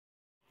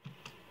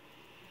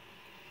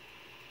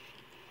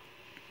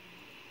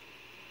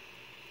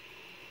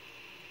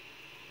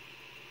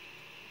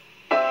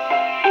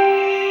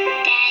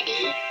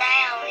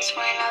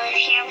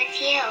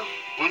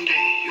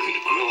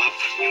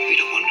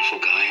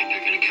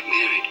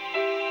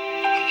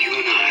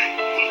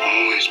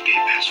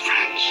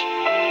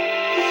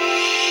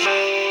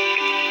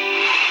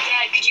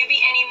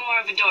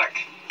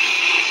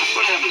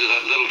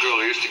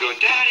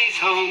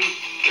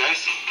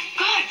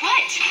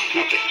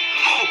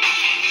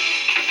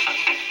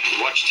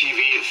watch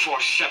TV in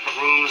 4 separate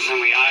rooms, and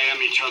we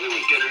IM each other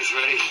when dinner's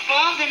ready.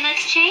 Well, then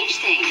let's change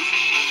things.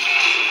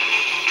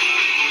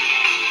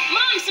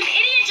 Mom, some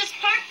idiot just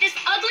parked this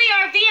ugly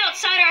RV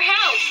outside our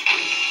house.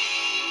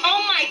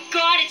 Oh my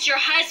God, it's your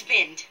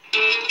husband.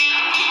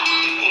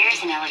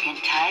 There's an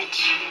elegant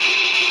touch.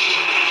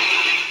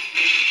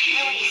 You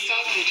know what you say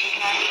when you take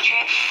an RV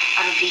trip?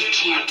 RV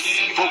camps.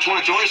 You folks want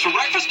to join us for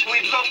breakfast?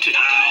 We'd love to.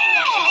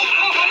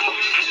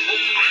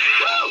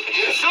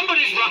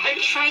 Somebody's right.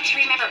 Try to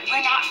remember,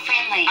 we're not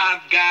friendly.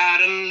 I've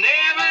got a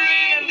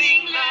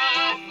never-ending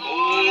love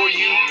for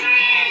you.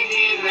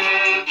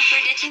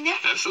 We're ditching them?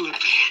 Absolutely.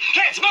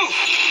 Kids, move!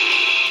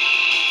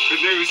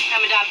 Good news.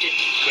 I'm adopted.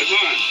 Good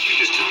one. You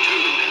just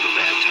determined to have a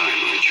bad time,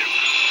 aren't you?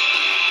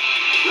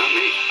 Not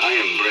me. I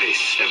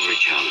embrace every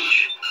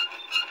challenge.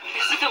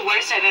 This is the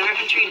worst I've ever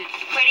been treated.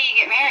 Where do you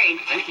get married?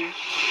 Thank you.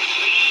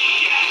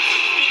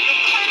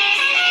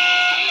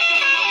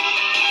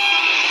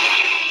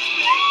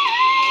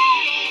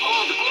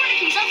 Oh, the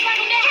Gornikins, I'll flag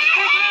them down.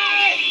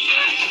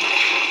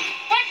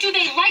 What do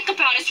they like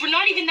about us? We're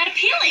not even that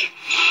appealing.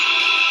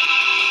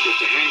 You have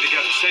to hang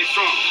together. Stay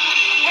strong.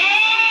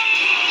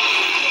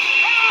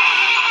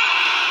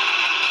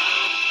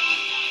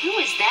 Who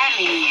is that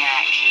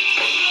maniac?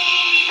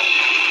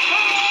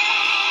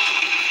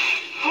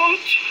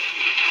 Halt!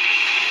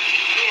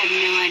 You have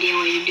no idea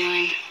what you're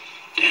doing.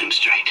 Damn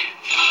straight.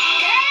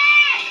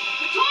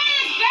 The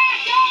toilet's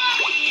backed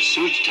up!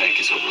 Sewage tank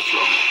is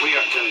overflowing. We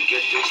are going to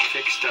get this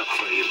fixed up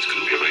for you. It's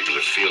going to be a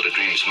regular Field of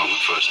Dreams moment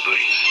for us,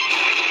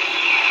 buddy.